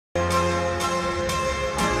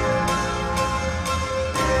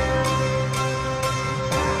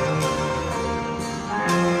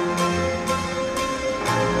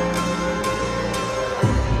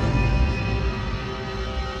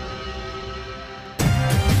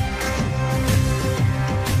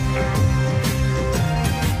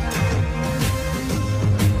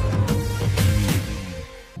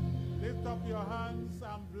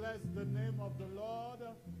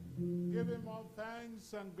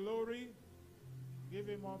thanks and glory. Give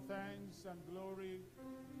him all thanks and glory.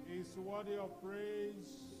 He's worthy of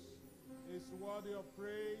praise. He's worthy of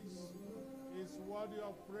praise. He's worthy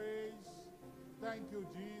of praise. Thank you,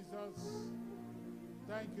 Jesus.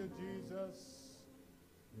 Thank you, Jesus.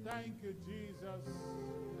 Thank you, Jesus.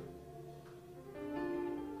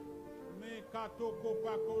 Me katoko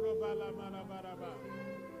pakoro bala marabaraba.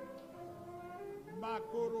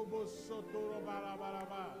 Makoro bosotoro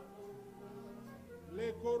barabaraba.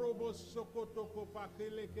 Le korobo sokotoko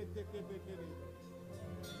pakele keteke bekele.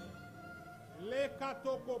 Le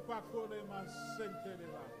katoko pakole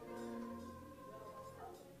masenteleba.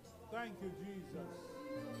 Thank you, Jesus.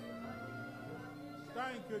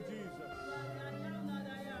 Thank you, Jesus.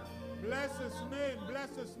 Bless his name,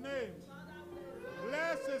 bless his name.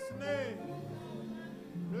 Bless his name.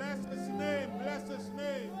 Bless his name, bless his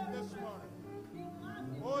name this morning.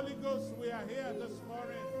 Holy Ghost, we are here this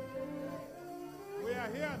morning. We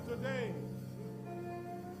are here today.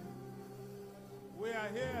 We are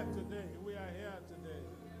here today. We are here today.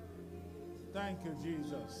 Thank you,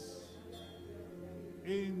 Jesus.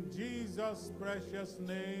 In Jesus' precious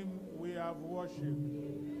name, we have worshiped.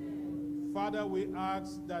 Father, we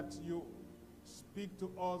ask that you speak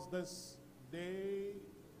to us this day,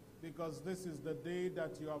 because this is the day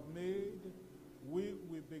that you have made. We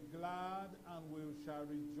will be glad and we shall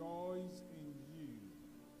rejoice in you.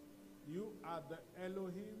 You are the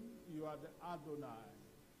Elohim, you are the Adonai.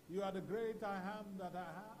 You are the great I am that I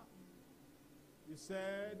am. You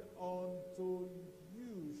said, unto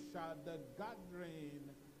you shall the gathering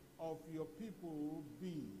of your people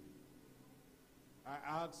be. I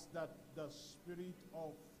ask that the spirit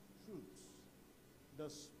of truth, the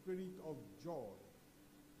spirit of joy,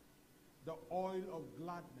 the oil of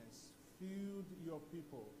gladness filled your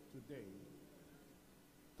people today.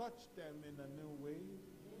 Touch them in a new way.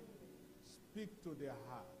 Speak to their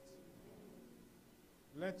heart.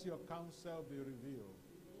 Let your counsel be revealed.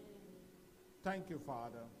 Thank you,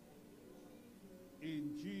 Father.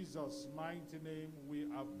 In Jesus' mighty name we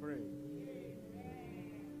have prayed.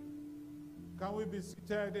 Can we be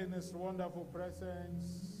seated in his wonderful presence?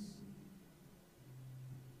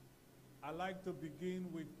 I'd like to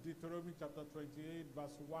begin with Deuteronomy chapter 28,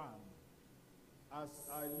 verse 1. As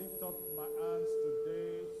I lift up my hands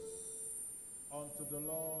today unto the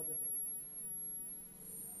Lord,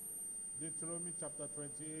 Deuteronomy chapter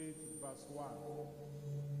 28, verse 1.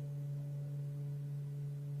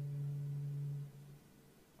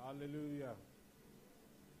 Hallelujah.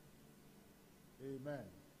 Amen.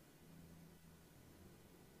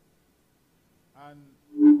 And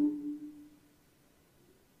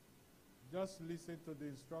just listen to the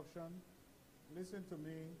instruction. Listen to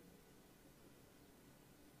me.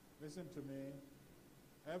 Listen to me.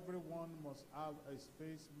 Everyone must have his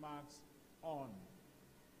face masks on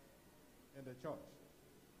in the church.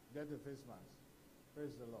 Get the face mask.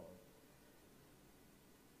 Praise the Lord.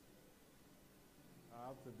 I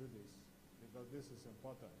have to do this because this is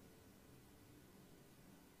important.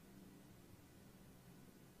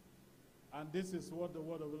 And this is what the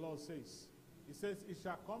word of the Lord says. It says, it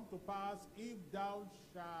shall come to pass if thou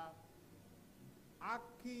shalt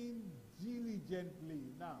hearken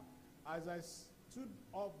diligently. Now, as I stood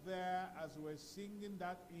up there as we were singing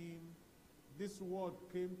that hymn, this word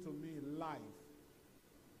came to me live.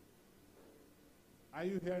 Are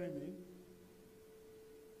you hearing me?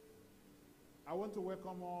 I want to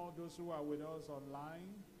welcome all those who are with us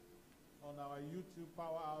online on our YouTube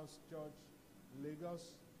Powerhouse Church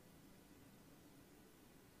Lagos,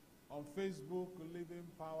 on Facebook Living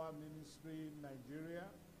Power Ministry Nigeria,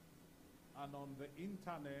 and on the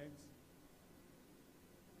internet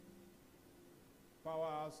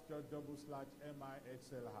Powerhouse Church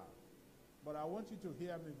 /MIXLR. But I want you to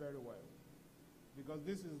hear me very well, because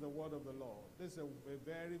this is the word of the Lord. This is a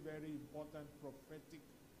very, very important prophetic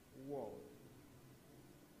word.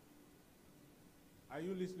 Are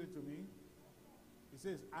you listening to me? It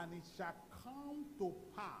says, and it shall come to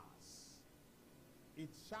pass, it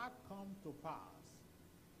shall come to pass,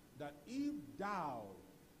 that if thou,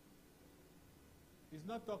 it's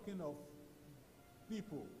not talking of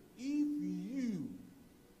people, if you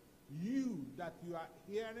that you are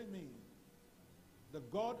hearing me, the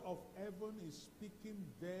God of heaven is speaking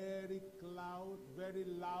very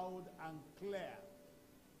loud and clear.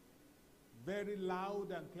 Very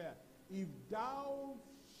loud and clear. If thou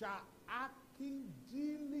shalt hearken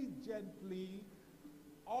diligently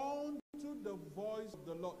unto the voice of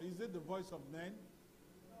the Lord. Is it the voice of men?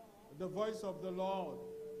 The voice of the Lord.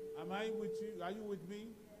 Am I with you? Are you with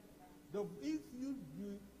me? If you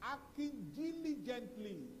hearken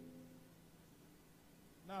diligently.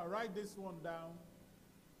 Now write this one down.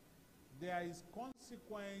 there is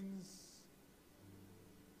consequence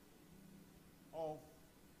of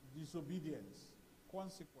disobedience.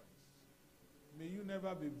 Consequence. May you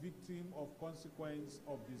never be victim of consequence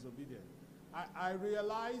of disobedience. I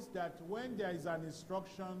realize that when there is an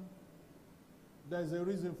instruction, there's a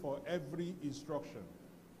reason for every instruction.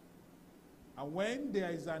 And when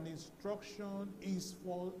there is an instruction, it's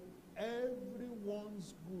for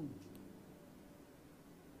everyone's good.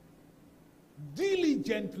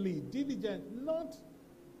 Diligently, not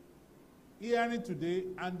hearing today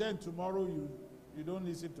and then tomorrow you don't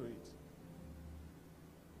listen to it.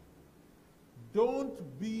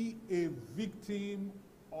 Don't be a victim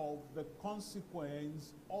of the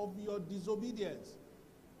consequence of your disobedience.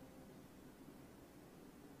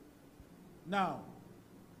 Now,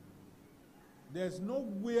 there's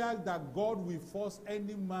nowhere that God will force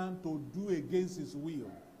any man to do against his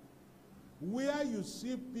will. Where you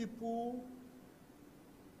see people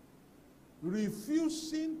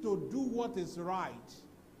refusing to do what is right,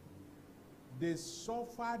 they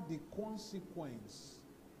suffer the consequence.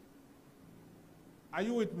 Are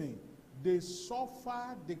you with me? They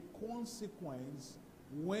suffer the consequence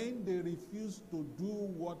when they refuse to do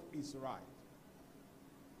what is right.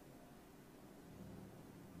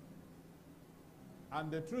 And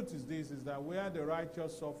the truth is this, is that where the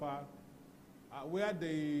righteous suffer, where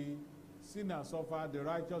the sinner suffer, the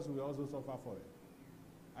righteous will also suffer for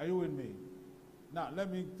it. Are you with me? Now,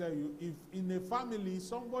 let me tell you, if in a family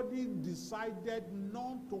somebody decided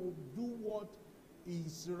not to do what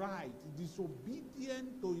is right,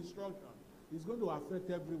 disobedient to instruction, it's going to affect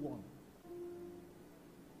everyone,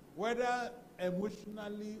 whether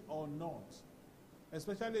emotionally or not,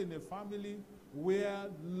 especially in a family where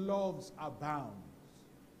loves abound.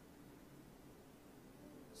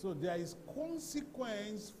 So there is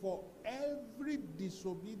consequence for every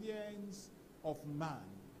disobedience of man.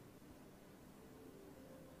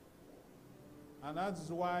 And that's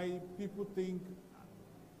why people think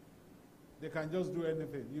they can just do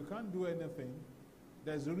anything. You can't do anything.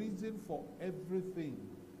 There's a reason for everything.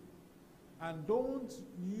 And don't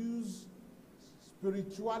use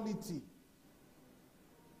spirituality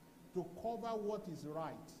to cover what is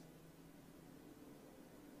right.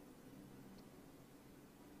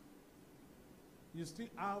 You still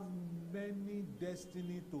have many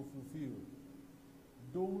destiny to fulfill.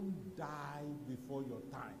 Don't die before your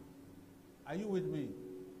time. Are you with me?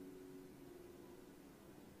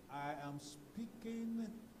 I am speaking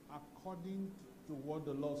according to what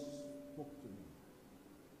the Lord spoke to me.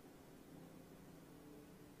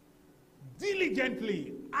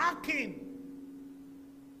 Diligently, acting.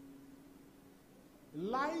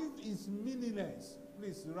 Life is meaningless.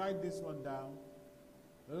 Please write this one down.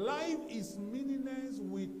 Life is meaningless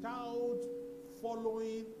without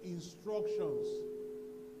following instructions.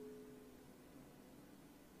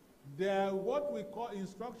 What we call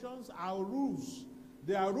instructions are rules.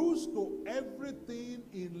 There are rules to everything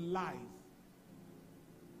in life.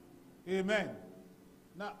 Amen.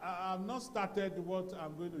 Now, I've not started what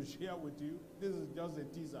I'm going to share with you. This is just a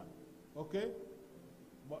teaser. Okay?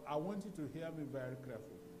 But I want you to hear me very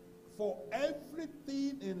carefully. For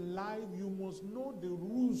everything in life, you must know the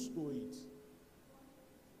rules to it.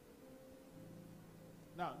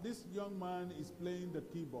 Now, this young man is playing the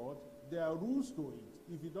keyboard. There are rules to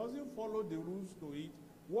it. If he doesn't follow the rules to it,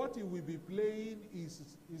 what he will be playing is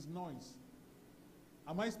noise.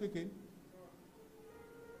 Am I speaking?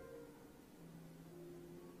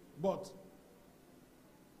 But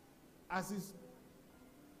as he's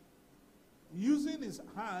using his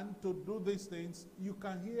hand to do these things, you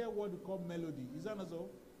can hear what we call melody. Is that not so?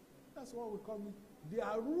 That's what we call it. There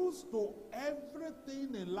are rules to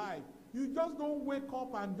everything in life. You just don't wake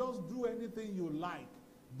up and just do anything you like.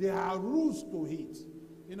 There are rules to it.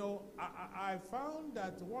 You know, I found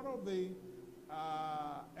that one of the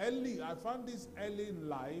I found this early in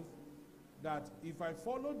life, that if I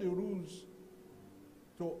follow the rules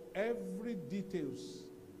to every details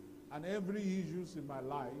and every issues in my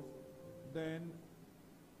life, then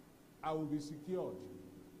I will be secured.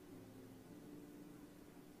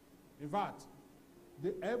 In fact,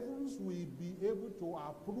 the heavens will be able to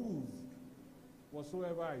approve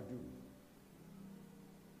whatsoever I do.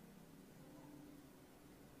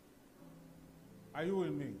 Are you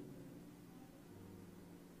with me?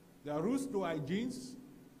 There are rules to hygiene.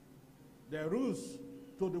 There are rules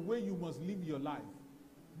to the way you must live your life.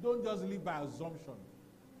 Don't just live by assumption.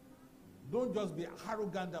 Don't just be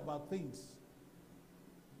arrogant about things.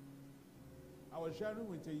 I was sharing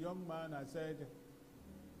with a young man, I said,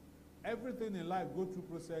 everything in life goes through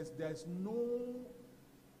process. There's no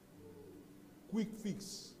quick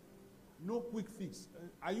fix. No quick fix.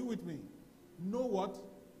 Are you with me? No what?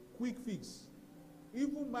 Quick fix.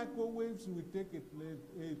 Even microwaves will take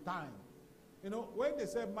a time. You know, when they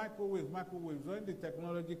said microwaves, when the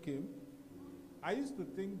technology came, I used to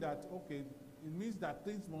think that, okay, it means that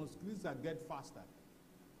things get faster.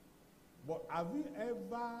 But have you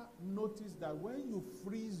ever noticed that when you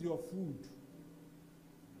freeze your food,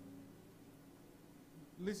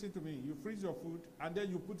 listen to me, you freeze your food and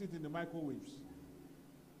then you put it in the microwaves.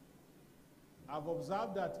 I've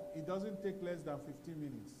observed that it doesn't take less than 15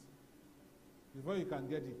 minutes before you can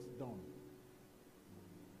get it done.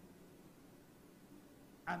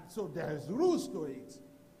 And so there's rules to it.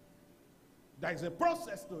 There's a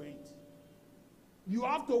process to it. You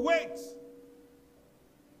have to wait.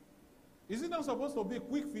 Is it not supposed to be a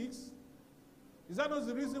quick fix? Is that not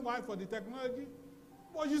the reason why for the technology?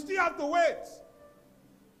 But you still have to wait.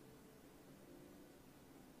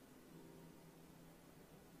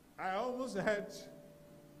 I almost had,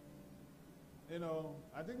 you know,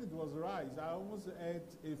 I think it was rice. I almost had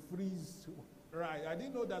a freeze rice. I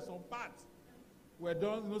didn't know that some parts were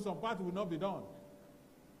done, you know, some parts will not be done.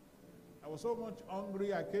 I was so much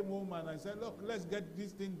hungry, I came home and I said, look, let's get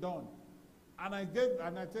this thing done. And I think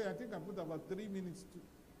I put about 3 minutes to,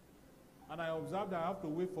 and I observed that I have to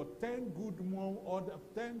wait for 10 good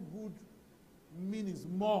minutes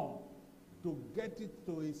more to get it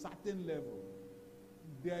to a certain level.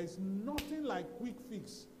 There is nothing like quick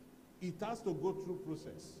fix. It has to go through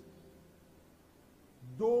process.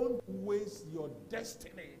 Don't waste your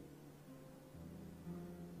destiny.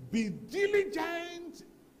 Be diligent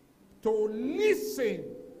to listen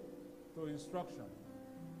to instruction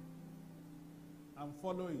and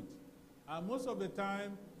follow it. And most of the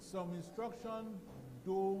time, some instruction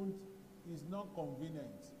is not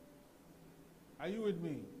convenient. Are you with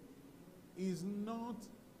me? It's not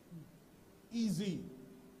easy.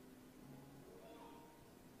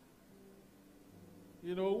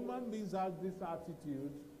 You know, human beings have this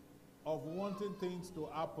attitude of wanting things to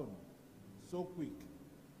happen so quick.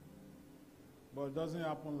 But it doesn't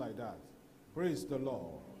happen like that. Praise the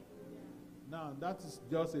Lord. Now, that is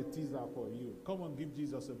just a teaser for you. Come on, give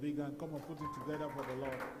Jesus a big hand. Come on, put it together for the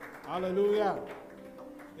Lord. Hallelujah.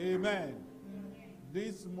 Amen.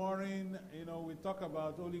 This morning, you know, we talk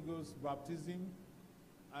about Holy Ghost baptism.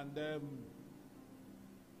 And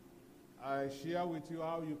I share with you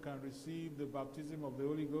how you can receive the baptism of the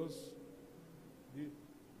Holy Ghost.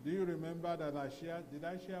 Do you remember that did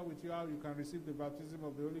I share with you how you can receive the baptism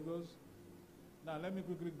of the Holy Ghost? Now, let me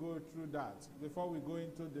quickly go through that before we go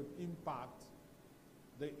into the impact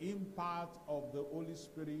of the Holy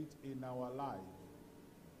Spirit in our life.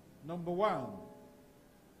 Number one,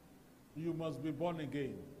 you must be born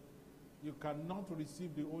again. You cannot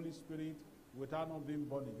receive the Holy Spirit without not being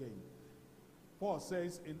born again. Paul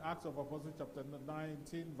says in Acts of Apostles chapter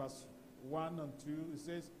 19, verse 1 and 2, it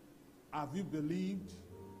says, have you believed?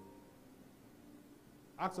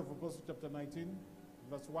 Acts of Apostles chapter 19,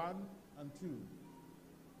 verse 1 and 2.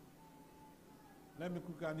 Let me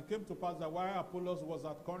quickly, and it came to pass that while Apollos was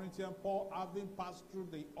at Corinth, Paul, having passed through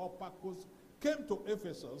the upper coast, came to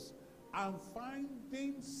Ephesus and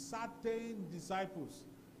finding certain disciples.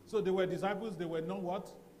 So they were disciples, they were not what?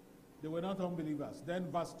 They were not unbelievers.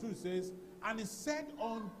 Then verse 2 says, and he said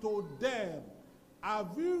unto them, have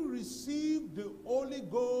you received the Holy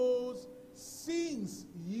Ghost since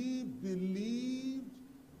ye believed?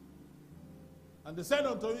 And they said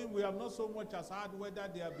unto him, we have not so much as heard whether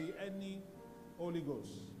there be any Holy Ghost.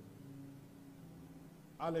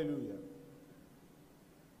 Hallelujah.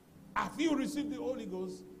 Have you received the Holy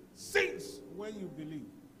Ghost since when you believe?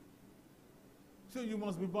 So you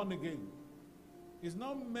must be born again. It's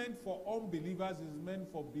not meant for unbelievers, it's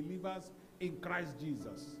meant for believers in Christ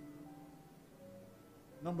Jesus.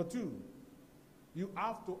 Number two, you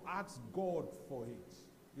have to ask God for it.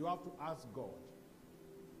 You have to ask God.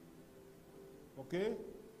 Okay?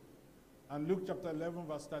 And Luke chapter 11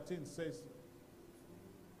 verse 13 says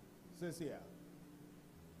here,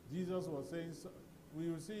 Jesus was saying, we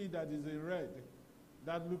will see that is in red,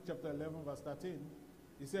 that Luke chapter 11 verse 13,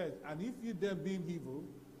 he said, and if you then being evil,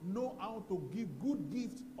 know how to give good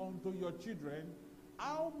gifts unto your children,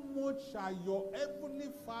 how much shall your heavenly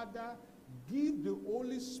Father give the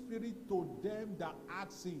Holy Spirit to them that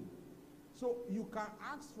ask him? So you can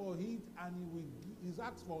ask for it and he will he's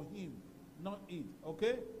asked for him, not it,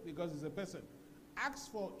 okay? Because it's a person.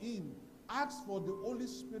 Ask for him. Ask for the Holy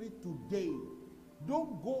Spirit today.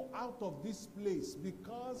 Don't go out of this place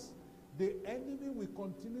because the enemy will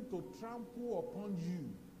continue to trample upon you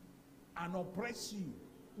and oppress you.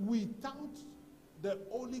 Without the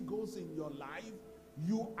Holy Ghost in your life,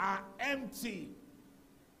 you are empty.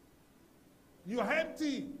 You are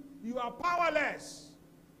empty. You are powerless.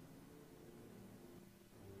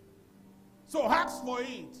 So ask for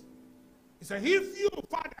it. He said, if you,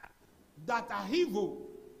 Father, that are evil.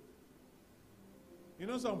 You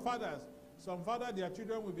know, some fathers, their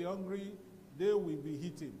children will be hungry, they will be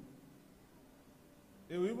eating.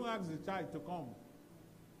 They will even ask the child to come,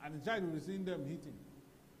 and the child will be seeing them eating.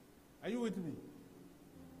 Are you with me?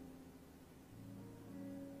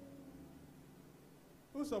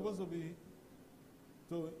 Who's supposed to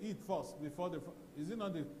eat first before is it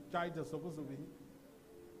not the child that's supposed to be eating?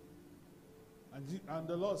 And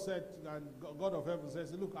the Lord said, and God of heaven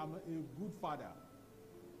says, look, I'm a good father.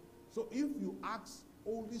 So if you ask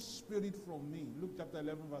Holy Spirit from me, Luke chapter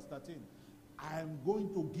 11 verse 13, I am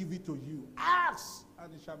going to give it to you. Ask,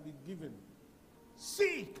 and it shall be given.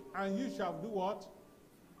 Seek, and you shall do what?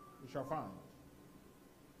 You shall find.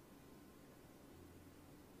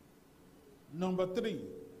 Number 3,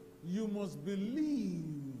 you must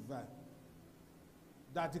believe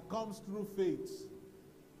that it comes through faith.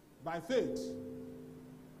 By faith.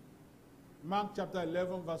 Mark chapter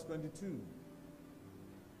 11 verse 22.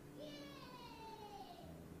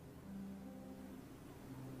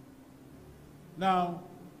 Now,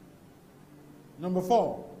 number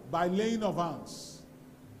 4, by laying of hands.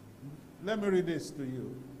 Let me read this to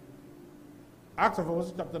you. Acts of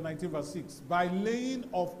Apostles chapter 19 verse 6. By laying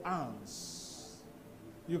of hands,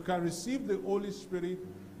 you can receive the Holy Spirit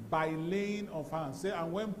by laying of hands. Say,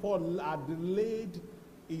 and when Paul had laid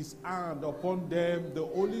his hand upon them, the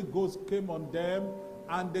Holy Ghost came on them,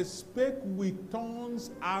 and they spake with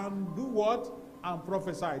tongues and do what? And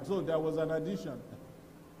prophesied. So there was an addition.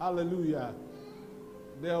 Hallelujah.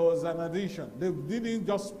 There was an addition. They didn't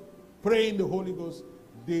just pray in the Holy Ghost.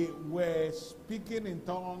 They were speaking in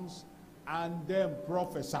tongues and then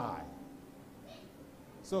prophesy.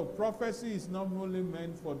 So prophecy is not only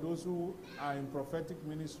meant for those who are in prophetic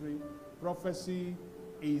ministry. Prophecy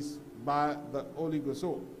is by the Holy Ghost.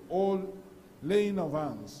 So, all laying of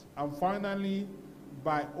hands. And finally,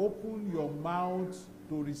 by open your mouth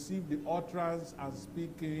to receive the utterance and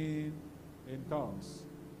speaking in tongues.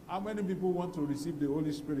 How many people want to receive the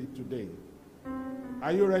Holy Spirit today?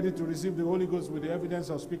 Are you ready to receive the Holy Ghost with the evidence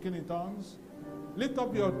of speaking in tongues? Lift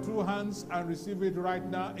up your two hands and receive it right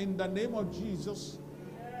now in the name of Jesus.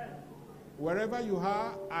 Wherever you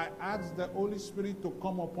are, I ask the Holy Spirit to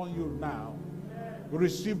come upon you now.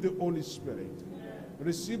 Receive the Holy Spirit.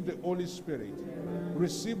 Receive the Holy Spirit.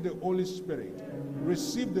 Receive the Holy Spirit.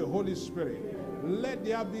 Receive the Holy Spirit. Let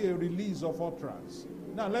there be a release of utterance.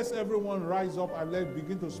 Now let's everyone rise up and let's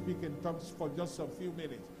begin to speak in tongues for just a few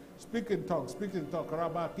minutes. Speak in tongues. Speak in tongues.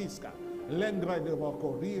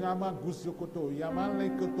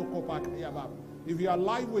 If you are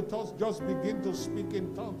live with us, just begin to speak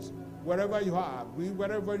in tongues. Wherever you are,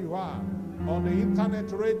 on the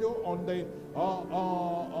internet radio, on the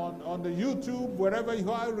YouTube, wherever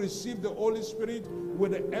you are, receive the Holy Spirit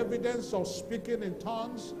with the evidence of speaking in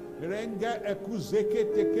tongues. Renga ekuzeke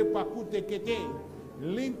teke pakutekete,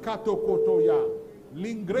 linkato kotoya,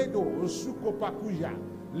 lingredo usuko pakuya,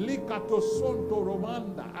 likato sonto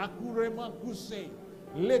romanda, akurema kuse,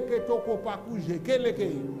 leketoko pakuje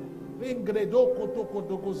keleke, lingredo kotoko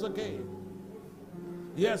dokozake.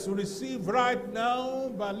 Yes, receive right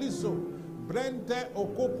now, Baliso. Brente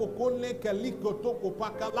okopo kole kaliko toko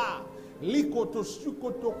pakala. Liko to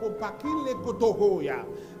suko toko pakile kotohoya.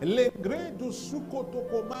 Lengre do suko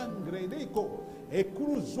toko mangre deko. E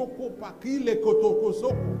kruzoko pakile kotoko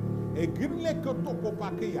soko. E grile kotoko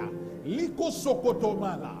pakia. Liko soko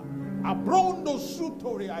tomala. Abrondo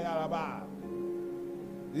sutori ayaraba.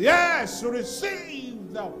 Yes,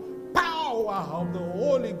 receive the power of the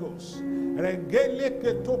Holy Ghost. Regele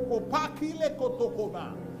ke toko pakile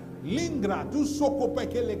kotokoma. Lingra tu soko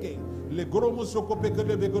pekeleke. Le gromo soko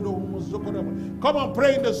pekele begono soko. Come on,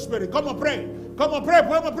 pray in the Spirit. Come on, pray. Come on, pray.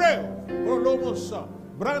 Come on, pray. Olomosa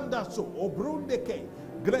branda so obrundeke.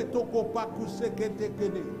 Greto kopaku sekete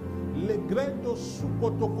kene. Le grendo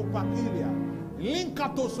suko toko pakilia.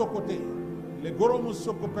 Linkato sokote. Le gromo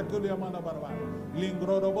soko pekele amana barba.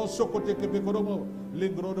 Lingrodo soko teke pekoromo.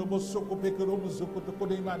 Lingrodo soko pekoromo soko toko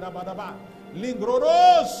de madabadaba.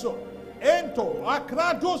 Lingrodoso ento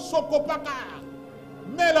akrado soko paka.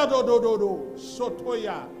 Meladododo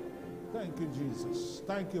sotoya. Thank you, Jesus.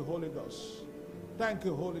 Thank you, Holy Ghost. Thank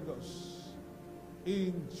you, Holy Ghost.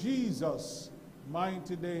 In Jesus'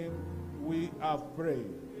 mighty name we have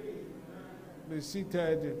prayed. Be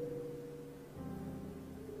seated.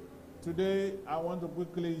 Today, I want to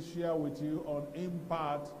quickly share with you on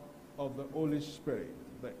impart of the Holy Spirit.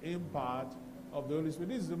 The impart of the Holy Spirit.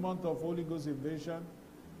 This is the month of Holy Ghost invasion,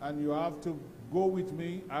 and you have to go with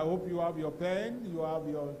me. I hope you have your pen, you have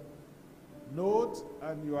your note,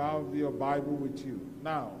 and you have your Bible with you.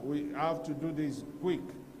 Now, we have to do this quick.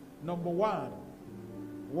 Number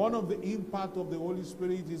one of the impact of the Holy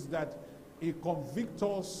Spirit is that it convicts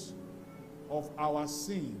us of our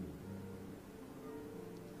sin.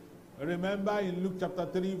 Remember in Luke chapter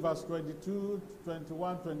 3, verse 22,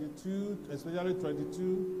 21, 22, especially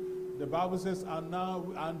 22, the Bible says, and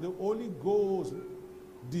the Holy Ghost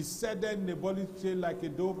descended in a body chain like a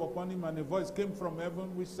dove upon him, and a voice came from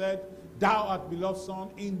heaven which said, Thou art beloved Son,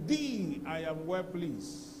 in thee I am well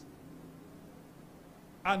pleased.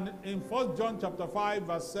 And in 1 John chapter 5,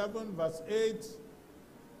 verse 7, verse 8,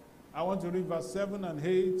 I want to read verse 7 and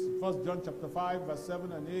 8. 1 John chapter 5, verse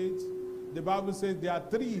 7 and 8. The Bible says there are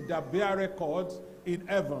three that bear record in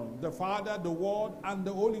heaven: the Father, the Word, and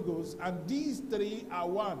the Holy Ghost. And these three are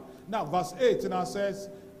one. Now, verse 8 now says,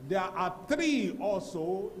 there are three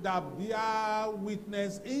also that bear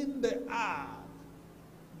witness in the earth: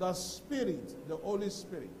 the Spirit, the Holy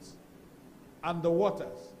Spirit, and the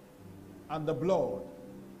waters, and the blood.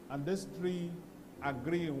 And these three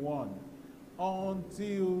agree in one.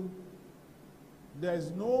 Until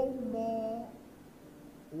there's no more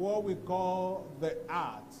what we call the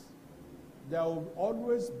earth, there will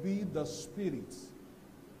always be the Spirit,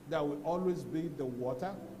 there will always be the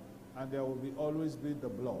water, and there will always be the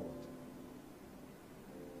blood.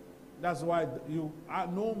 That's why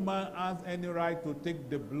no man has any right to take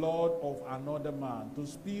the blood of another man, to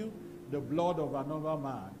spill the blood of another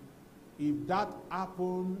man. If that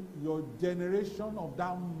happens, your generation of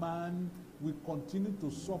that man will continue to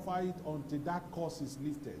suffer it until that curse is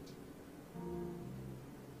lifted.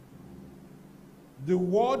 The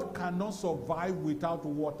world cannot survive without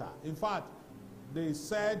water. In fact, they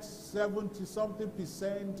said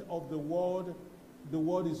 70-something% of the world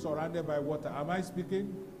is surrounded by water. Am I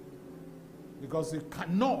speaking? Because it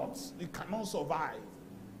cannot survive.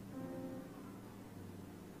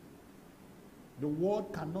 The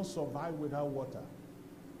world cannot survive without water.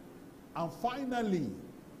 And finally,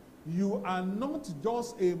 you are not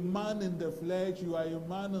just a man in the flesh, you are a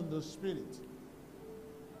man in the spirit.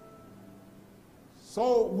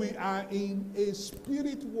 So we are in a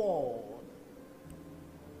spirit world.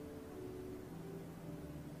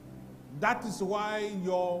 That is why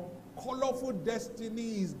your colorful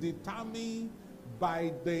destiny is determined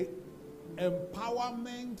by the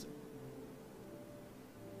empowerment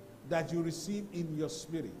that you receive in your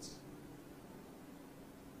spirit.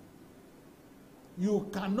 You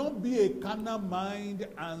cannot be a carnal mind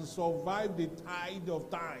and survive the tide of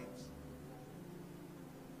times.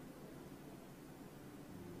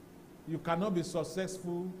 You cannot be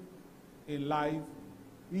successful in life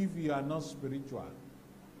if you are not spiritual.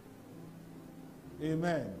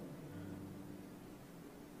 Amen.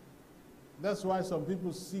 That's why some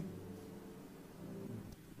people seek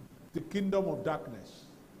the kingdom of darkness.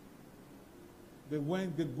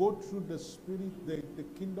 When they go through the spirit, the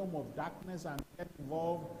kingdom of darkness, and get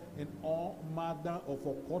involved in all manner of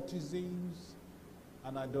occultisms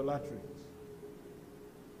and idolatries.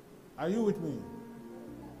 Are you with me?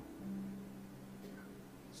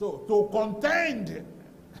 So to contend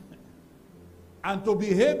and to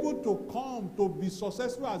be able to come to be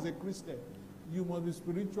successful as a Christian, you must be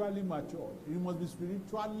spiritually matured. You must be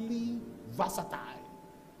spiritually versatile.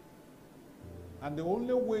 And the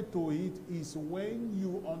only way to it is when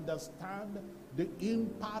you understand the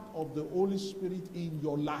impact of the Holy Spirit in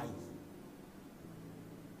your life.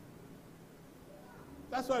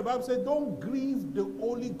 That's why the Bible says, don't grieve the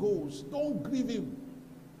Holy Ghost. Don't grieve him.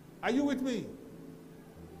 Are you with me?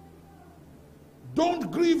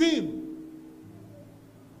 Don't grieve him.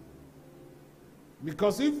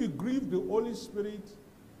 Because if you grieve the Holy Spirit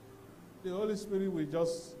will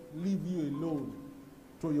just leave you alone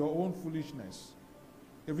to your own foolishness.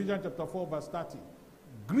 Ephesians chapter 4, verse 30.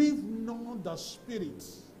 Grieve not the Spirit.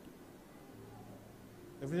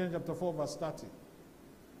 Ephesians chapter 4, verse 30.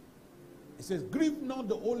 It says, grieve not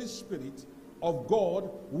the Holy Spirit of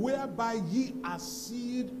God, whereby ye are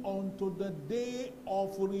sealed unto the day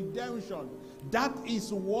of redemption. That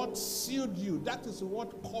is what sealed you. That is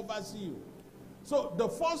what covers you. So the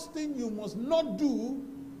first thing you must not do,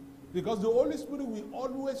 because the Holy Spirit will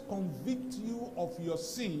always convict you of your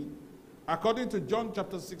sin, according to John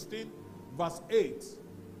chapter 16, verse 8,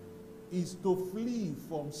 is to flee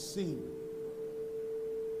from sin.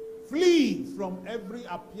 Flee from every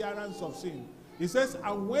appearance of sin. He says,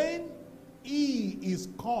 and when he is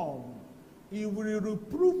come, he will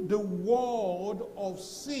reprove the world of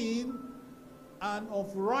sin and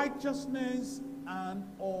of righteousness and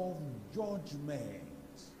of judgment.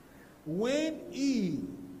 When he,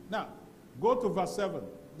 now, Go to verse 7.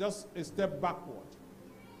 Just a step backward.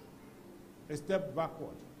 A step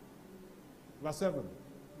backward. Verse 7.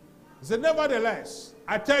 He said, nevertheless,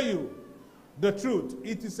 I tell you the truth.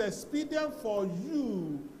 It is expedient for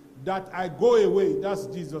you that I go away. That's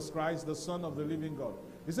Jesus Christ, the Son of the living God.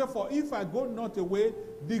 He said, for if I go not away,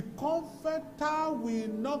 the Comforter will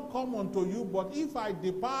not come unto you. But if I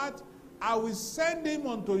depart, I will send him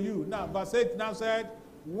unto you. Now, verse 8 now said,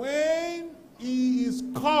 when he is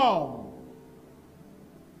come.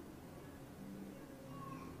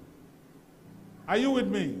 Are you with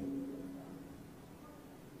me?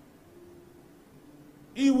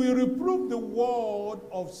 He will reprove the world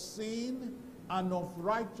of sin and of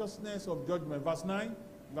righteousness of judgment. Verse 9.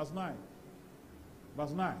 Verse 9.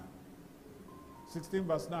 Verse 9. 16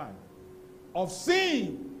 verse 9. Of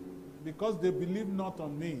sin, because they believe not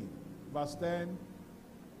on me. Verse 10.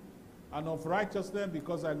 And of righteousness,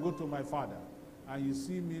 because I go to my Father, and you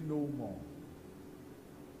see me no more.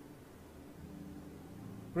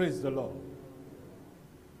 Praise the Lord.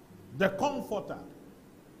 The Comforter,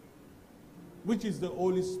 which is the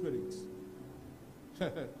Holy Spirit.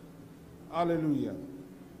 Hallelujah.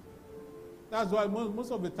 That's why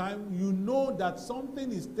most of the time you know that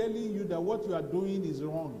something is telling you that what you are doing is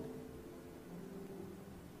wrong.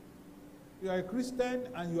 You are a Christian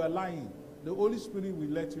and you are lying. The Holy Spirit will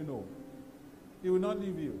let you know. He will not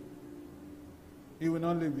leave you. He will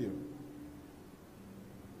not leave you.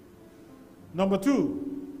 Number 2,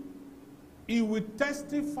 he will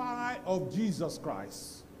testify of Jesus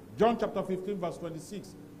Christ. John chapter 15 verse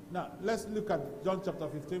 26. Now, let's look at John chapter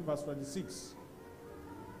 15 verse 26.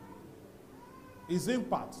 His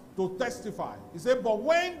impact to testify. He said, but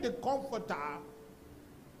when the Comforter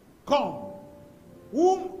come,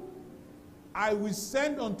 whom I will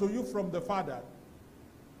send unto you from the Father.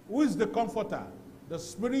 Who is the Comforter? The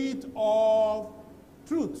Spirit of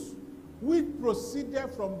truth, which proceeded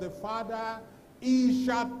from the Father, he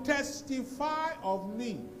shall testify of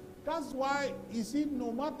me. That's why, you see,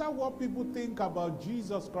 no matter what people think about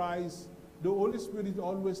Jesus Christ, the Holy Spirit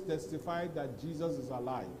always testifies that Jesus is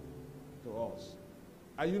alive to us.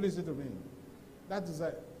 Are you listening to me? That is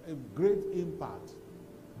a great impact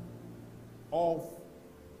of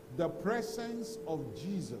the presence of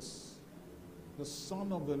Jesus, the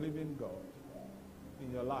Son of the living God,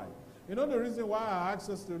 in your life. You know the reason why I asked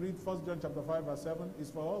us to read 1 John chapter 5 verse 7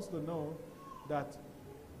 is for us to know that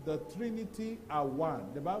the Trinity are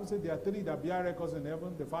one. The Bible says there are three that bear records in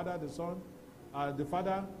heaven: the Father, the Son,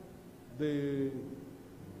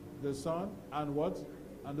 the Son, and what?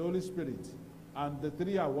 And the Holy Spirit. And the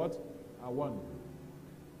three are what? Are one.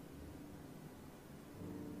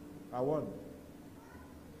 Are one.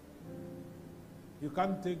 You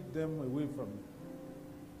can't take them away from you.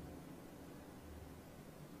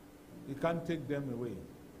 You can't take them away.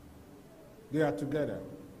 They are together.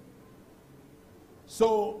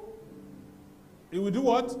 So, he will do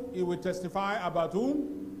what? He will testify about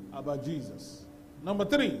whom? About Jesus. Number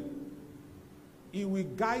 3, he will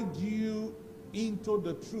guide you into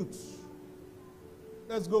the truth.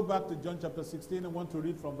 Let's go back to John chapter 16. I want to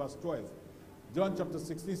read from verse 12. John chapter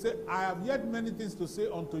 16 says, I have yet many things to say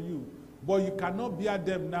unto you, but you cannot bear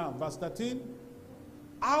them now. Verse 13,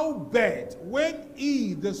 howbeit, when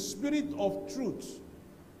he, the Spirit of truth,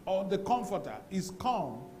 or the Comforter, is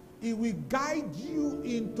come, he will guide you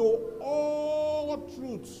into all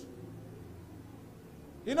truth.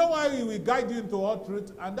 You know why he will guide you into all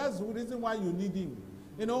truth? And that's the reason why you need him.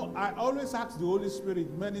 You know, I always ask the Holy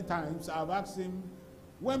Spirit many times. I've asked him,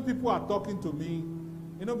 when people are talking to me,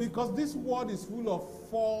 you know, because this world is full of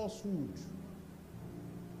falsehood.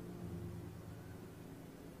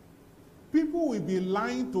 People will be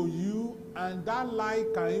lying to you, and that lie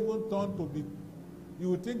can even turn to be, you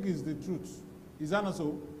would think is the truth. Is that not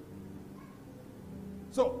so?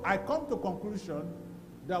 So I come to conclusion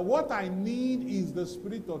that what I need is the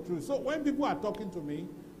Spirit of truth. So when people are talking to me,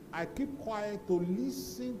 I keep quiet to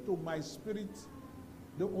listen to my spirit,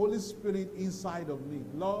 the Holy Spirit inside of me.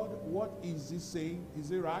 Lord, what is he saying?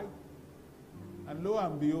 Is it right? And lo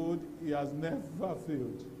and behold, he has never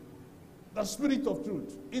failed. The Spirit of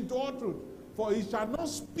truth, into all truth. For he shall not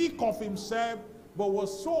speak of himself, but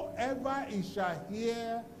whatsoever he shall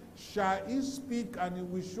hear, shall he speak, and he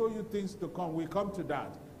will show you things to come. We come to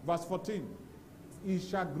that. Verse 14. He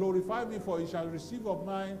shall glorify me, for he shall receive of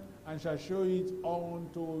mine, and shall show it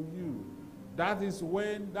unto you. That is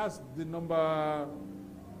when, that's the number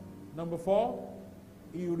 4.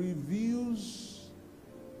 He reveals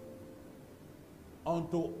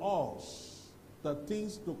unto us the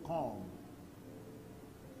things to come.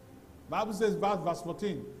 Bible says, verse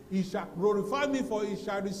 14, he shall glorify me, for he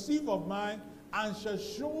shall receive of mine, and shall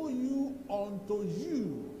show you unto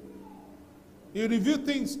you. He revealed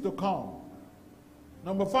things to come.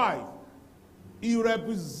 Number 5, he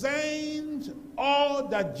represents all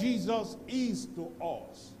that Jesus is to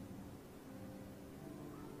us.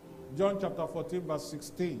 John chapter 14, verse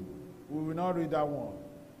 16. We will not read that one.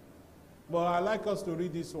 But I'd like us to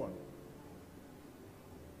read this one.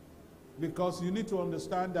 Because you need to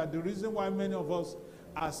understand that the reason why many of us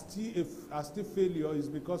are still failure is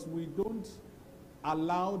because we don't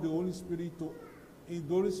allow the Holy Spirit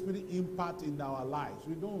impact in our lives.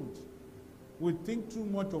 We don't. We think too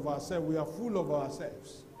much of ourselves. We are full of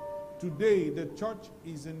ourselves. Today, the church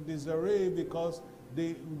is in disarray because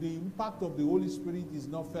the impact of the Holy Spirit is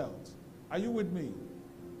not felt. Are you with me?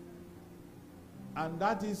 And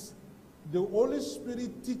that is, the Holy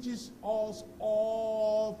Spirit teaches us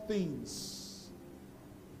all things.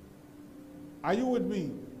 Are you with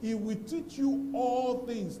me? He will teach you all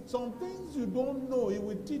things. Some things you don't know, he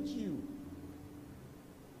will teach you.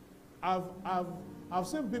 I've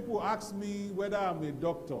seen people ask me whether I'm a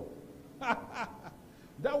doctor.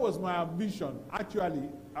 That was my ambition. Actually,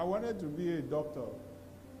 I wanted to be a doctor.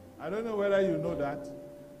 I don't know whether you know that.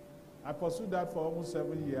 I pursued that for almost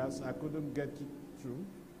 7 years. I couldn't get it through.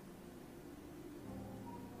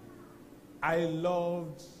 I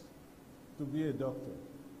loved to be a doctor.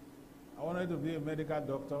 I wanted to be a medical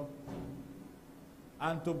doctor.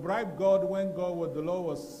 And to bribe God when the Lord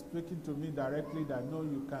was speaking to me directly that no,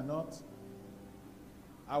 you cannot.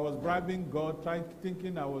 I was bribing God,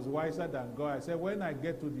 thinking I was wiser than God. I said, when I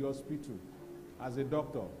get to the hospital as a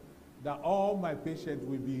doctor, that all my patients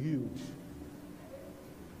will be healed.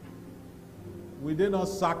 Will they not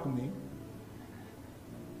sack me?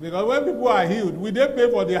 Because when people are healed, will they pay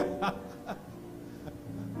for their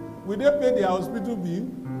will they pay their hospital bill?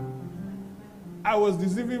 I was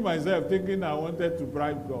deceiving myself, thinking I wanted to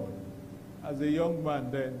bribe God. As a young man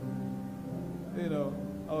then, you know,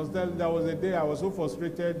 there was a day I was so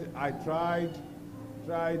frustrated. I tried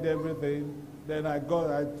everything. Then I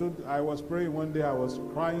was praying one day. I was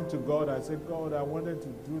crying to God. I said, God, I wanted to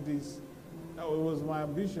do this. It was my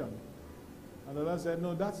ambition. And the Lord said,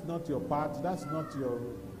 no, that's not your path. That's not your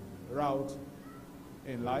route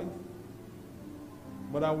in life.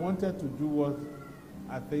 But I wanted to do what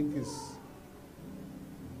I think is.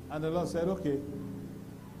 And the Lord said, okay.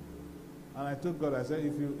 And I told God, I said,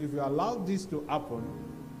 if you allow this to happen,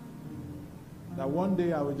 that one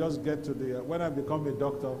day I will just get to when I become a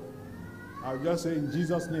doctor, I'll just say, in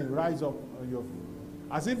Jesus' name, rise up on your feet.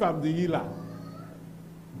 As if I'm the healer.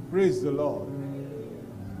 Praise the Lord.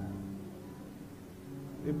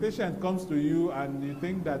 A patient comes to you and you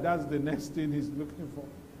think that that's the next thing he's looking for.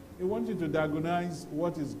 He wants you to diagnose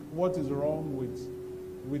what is wrong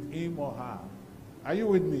with him or her. Are you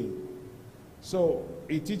with me? So,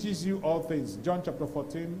 it teaches you all things. John chapter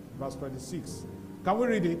 14, verse 26. Can we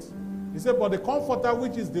read it? He said, but the Comforter,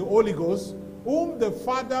 which is the Holy Ghost, whom the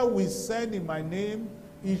Father will send in my name,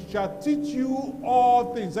 he shall teach you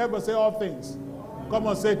all things. Everybody say all things. Come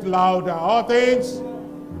on, say it louder. All things.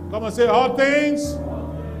 Come on, say all things.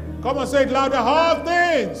 Come on, say it louder. All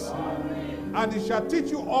things. And he shall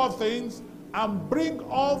teach you all things and bring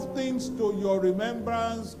all things to your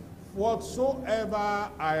remembrance whatsoever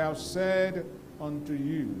I have said unto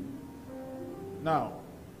you. Now,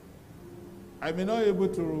 I may not be able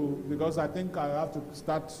to, because I think I have to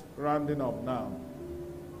start rounding up now.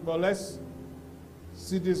 But let's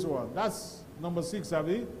see this one. That's number 6,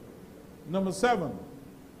 Abby. Number 7.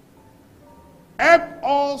 Help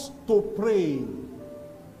us to pray.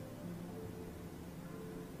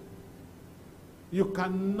 You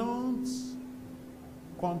cannot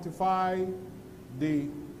quantify the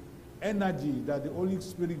energy that the Holy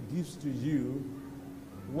Spirit gives to you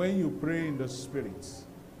when you pray in the Spirit.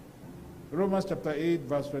 Romans chapter 8,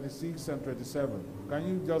 verse 26 and 27. Can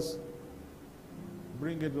you just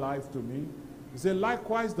bring it live to me? He said,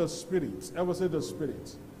 likewise the Spirit. Ever say the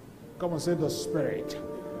Spirit? Come and say the Spirit.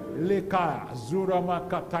 Leka zurama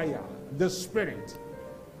kataya. The Spirit.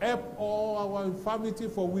 Help all our infirmity,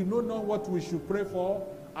 for we know not what we should pray for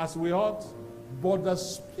as we ought. But the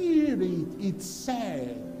Spirit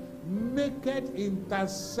itself maketh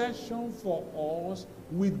intercession for us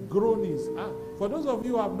with groanings. For those of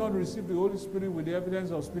you who have not received the Holy Spirit with the evidence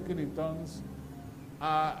of speaking in tongues,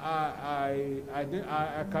 I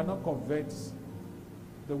cannot convert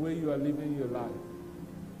the way you are living your life,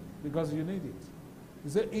 because you need it. He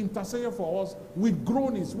said, intercession for us with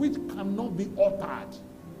groanings which cannot be uttered.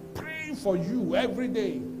 Praying for you every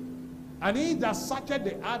day. And he that searcheth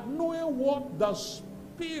the heart, knowing what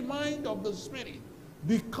the mind of the Spirit,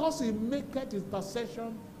 because he maketh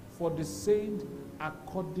intercession for the saint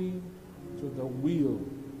according to the will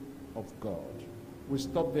of God. We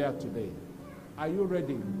stop there today. Are you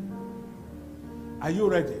ready? Are you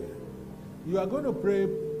ready? You are going to pray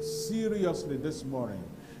seriously this morning.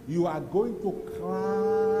 You are going to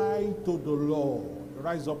cry to the Lord.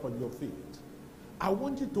 Rise up on your feet. I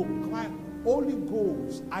want you to cry, Holy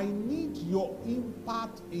Ghost, I need your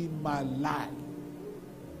impact in my life.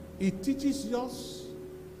 It teaches us.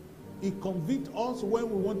 It convicts us when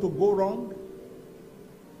we want to go wrong.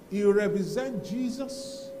 It represents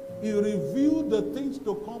Jesus. It reveals the things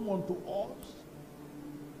to come unto us.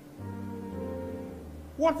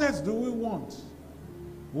 What else do we want?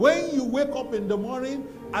 When you wake up in the morning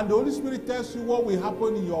and the Holy Spirit tells you what will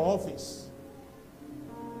happen in your office,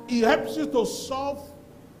 it helps you to solve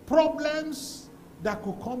problems that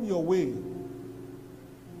could come your way.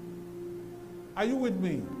 Are you with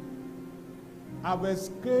me? I've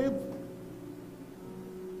escaped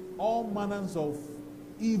all manners of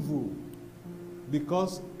evil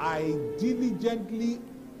because I diligently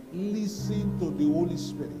listen to the Holy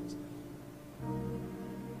Spirit.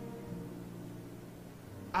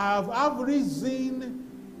 I have reason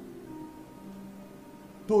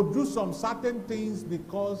to do some certain things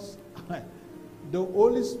because the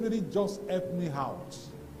Holy Spirit just helped me out.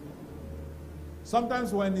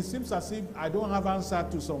 Sometimes when it seems as if I don't have answer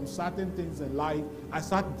to some certain things in life, I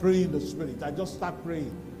start praying in the Spirit. I just start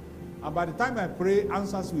praying. And by the time I pray,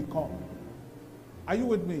 answers will come. Are you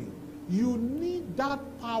with me? You need that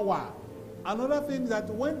power. Another thing is that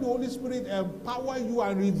when the Holy Spirit empowers you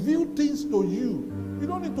and reveals things to you, you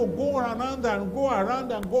don't need to go around and go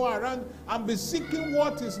around and go around and be seeking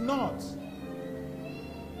what is not.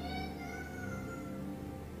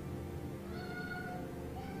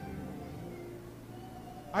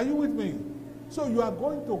 Are you with me? So you are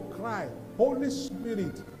going to cry, Holy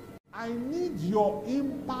Spirit, I need your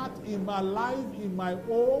impact in my life, in my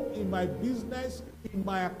home, in my business, in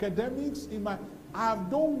my academics, I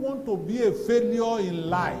don't want to be a failure in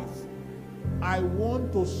life. I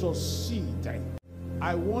want to succeed.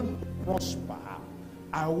 I want to prosper.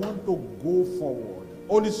 I want to go forward.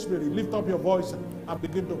 Holy Spirit, lift up your voice and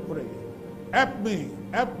begin to pray. Help me,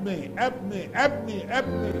 help me, help me, help me, help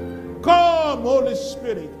me. Come, Holy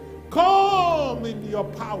Spirit. Come in your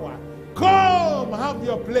power. Come, have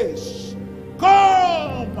your place.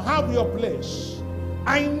 Come, have your place.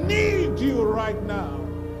 I need you right now.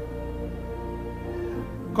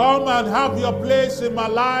 Come and have your place in my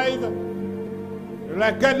life.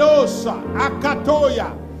 Rekelosa,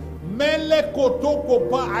 Akatoya,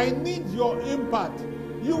 Melekotokopa. I need your impact.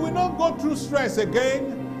 You will not go through stress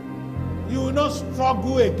again. You will not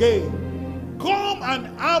struggle again. Come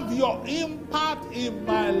and have your impact in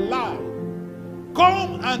my life.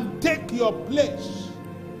 Come and take your place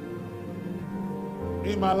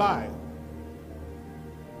in my life.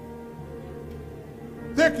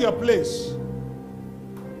 Take your place.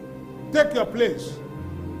 Take your place.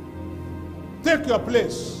 Take your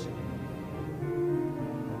place.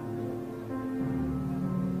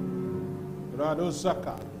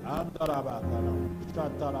 Radosaka, Andarabakala,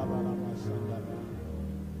 Shatarabana Sandara,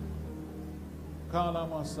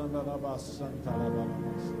 Kalama Sandaraba Santarabana,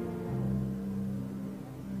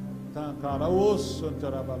 Tankaraos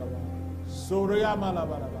Santarabana,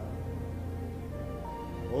 Suryamalabana.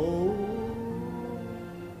 Oh,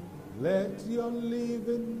 let your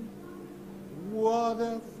living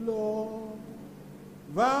water flow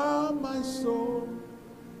over my soul.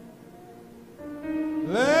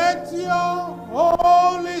 Let your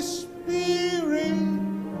Holy Spirit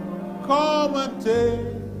come and take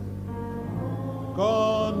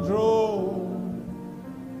control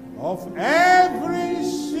of every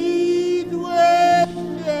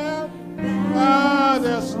situation that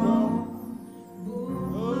is known.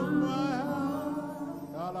 Oh, my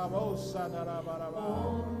heart.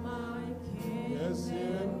 All my cares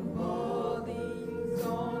and bodies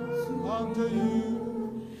unto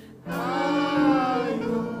you. I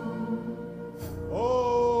know.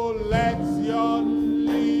 Oh, let your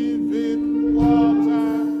living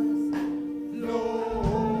waters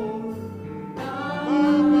flow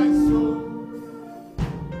over my soul.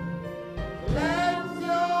 Let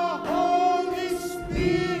your Holy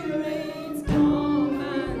Spirit come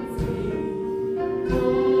and take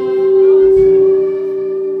control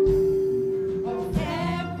of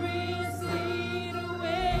every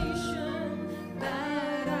situation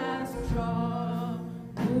that has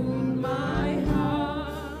troubled my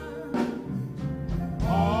heart.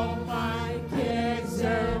 All my cares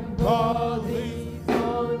and bodies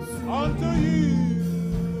unto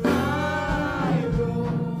you. I roll.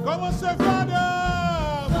 Come on, say, Father.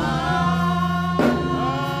 Father.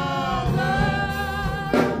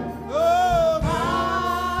 Oh.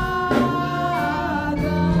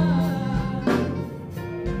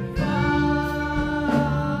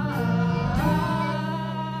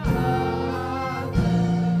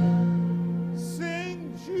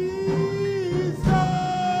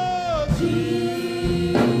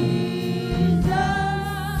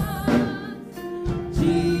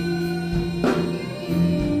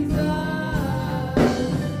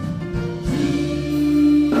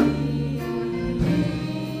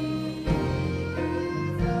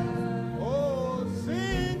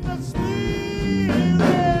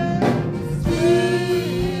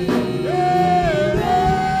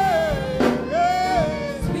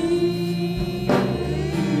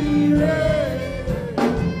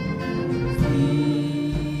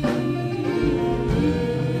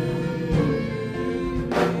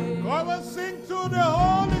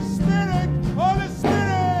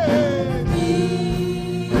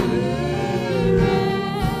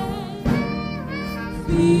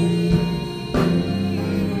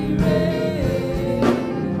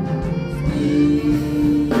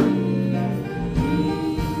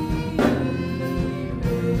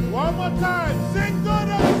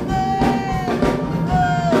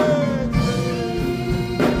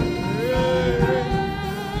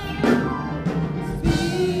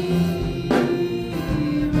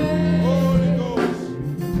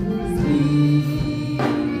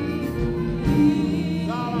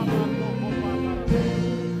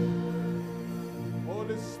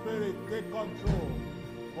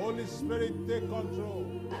 Holy Spirit, take control.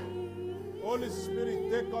 Holy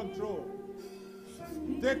Spirit, take control.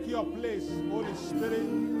 Take your place, Holy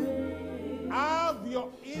Spirit. Have your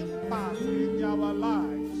impact in our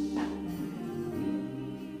lives.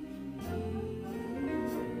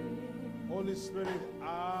 Holy Spirit,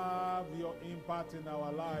 have your impact in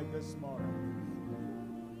our life this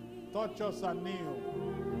morning. Touch us anew.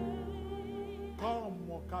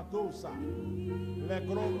 Come, Katosa. Le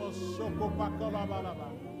gromo soko pakola balaba.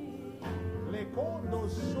 Le kondo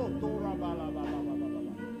soto balaba.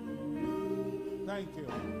 Thank you.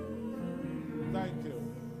 Thank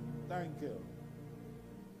you. Thank you.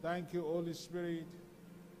 Thank you, Holy Spirit,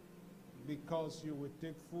 because you will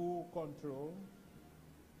take full control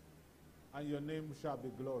and your name shall be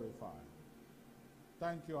glorified.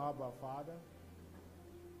 Thank you, Abba Father.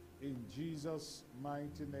 In Jesus'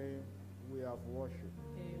 mighty name, we have worshiped.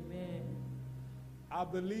 Amen. I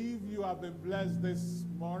believe you have been blessed this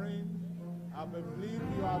morning. I believe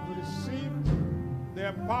you have received the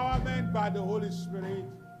empowerment by the Holy Spirit.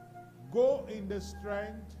 Go in the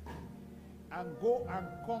strength and go and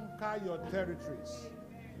conquer your territories.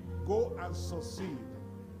 Go and succeed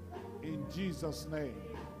in Jesus' name.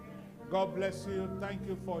 God bless you. Thank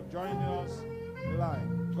you for joining us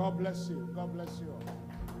live. God bless you. God bless you all.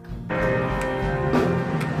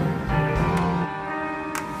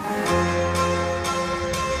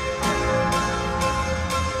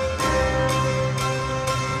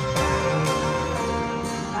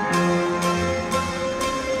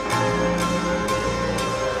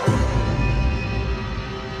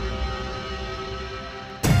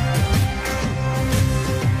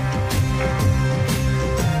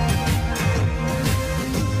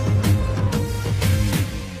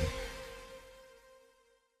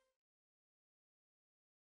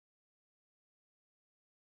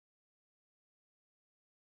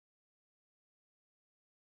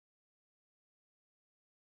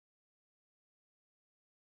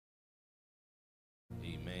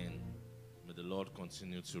 Amen. May the Lord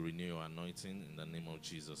continue to renew your anointing in the name of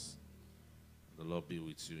Jesus. The Lord be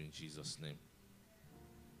with you in Jesus' name.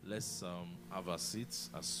 Let's have our seats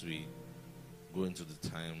as we go into the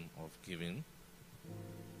time of giving.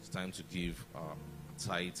 It's time to give our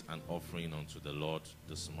tithe and offering unto the Lord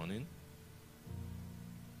this morning.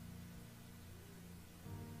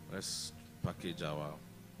 Let's package our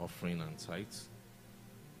offering and tithe.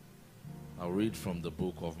 I'll read from the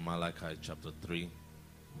book of Malachi chapter 3,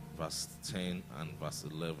 verse 10 and verse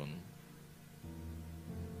 11.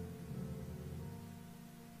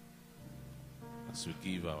 As we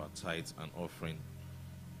give our tithe and offering.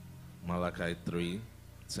 Malachi 3,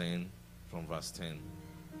 10 from verse 10.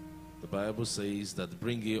 The Bible says that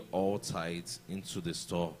bring ye all tithes into the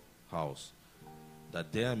storehouse,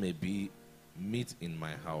 that there may be meat in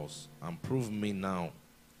my house, and prove me now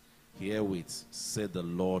herewith, said the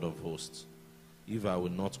Lord of hosts, if I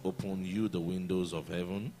will not open you the windows of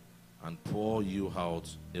heaven and pour you out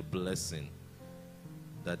a blessing,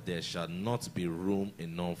 that there shall not be room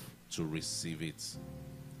enough to receive it.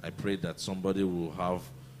 I pray that somebody will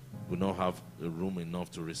not have a room enough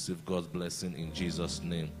to receive God's blessing in Jesus'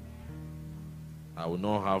 name. I will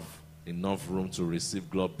not have enough room to receive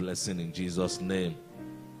God's blessing in Jesus' name.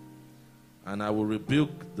 And I will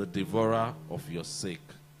rebuke the devourer of your sake,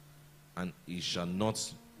 and he shall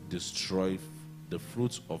not destroy the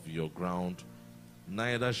fruit of your ground,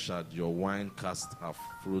 neither shall your wine cast her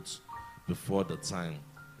fruit before the time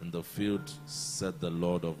in the field, said the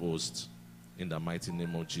Lord of hosts, in the mighty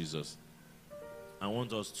name of Jesus. I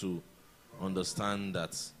want us to understand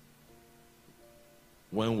that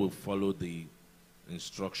when we follow the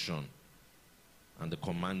instruction and the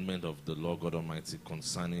commandment of the Lord God Almighty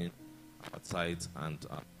concerning our tithe and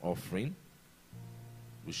our offering,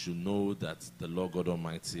 we should know that the Lord God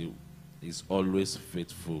Almighty is always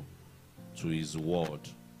faithful to his word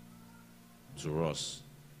to us.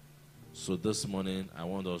 So this morning, I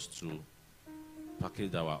want us to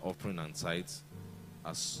package our offering and tithe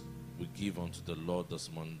as we give unto the Lord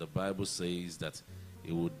this morning. The Bible says that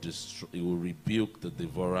he will rebuke the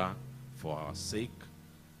devourer for our sake,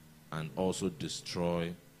 and also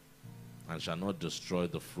destroy, and shall not destroy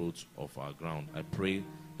the fruit of our ground. I pray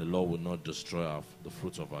the Lord will not destroy the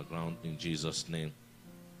fruit of our ground in Jesus' name.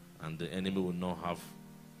 And the enemy will not have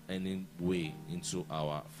any way into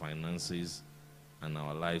our finances and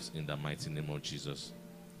our lives in the mighty name of Jesus.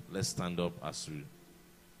 Let's stand up as we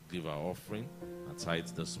give our offering, our tithe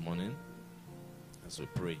this morning, as we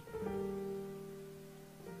pray.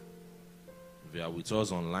 If you are with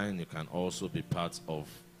us online, you can also be part of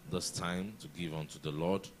this time to give unto the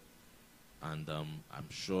Lord. And I'm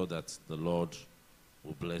sure that the Lord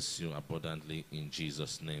will bless you abundantly in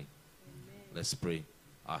Jesus' name. Let's pray.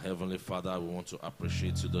 Our Heavenly Father, we want to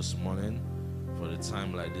appreciate you this morning for the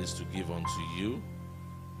time like this to give unto you.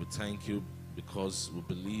 We thank you because we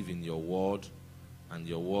believe in your word, and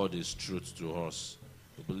your word is truth to us.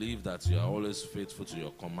 We believe that you are always faithful to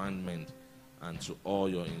your commandment and to all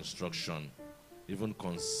your instruction. Even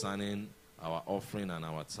concerning our offering and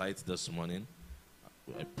our tithe this morning,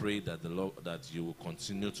 I pray that the Lord, that you will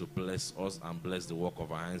continue to bless us and bless the work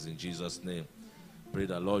of our hands in Jesus' name. Pray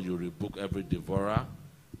that, Lord, you rebuke every devourer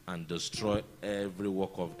and destroy every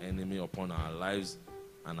work of enemy upon our lives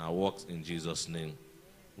and our works in Jesus' name.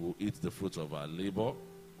 We will eat the fruit of our labor.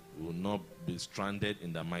 We will not be stranded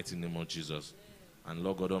in the mighty name of Jesus. And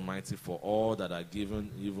Lord God Almighty, for all that are given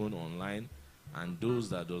even online, and those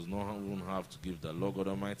that does not even have to give, the Lord God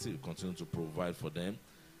Almighty will continue to provide for them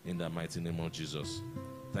in the mighty name of Jesus.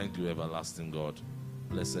 Thank you, everlasting God.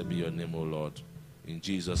 Blessed be your name, O Lord. In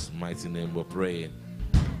Jesus' mighty name we pray.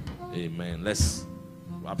 Amen. Let's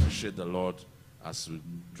appreciate the Lord as we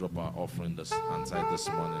drop our offering and tithe this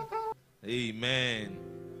morning. Amen.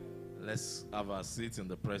 Let's have a seat in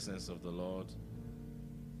the presence of the Lord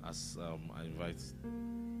as I invite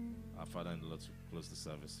our Father in the Lord to close the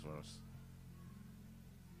service for us.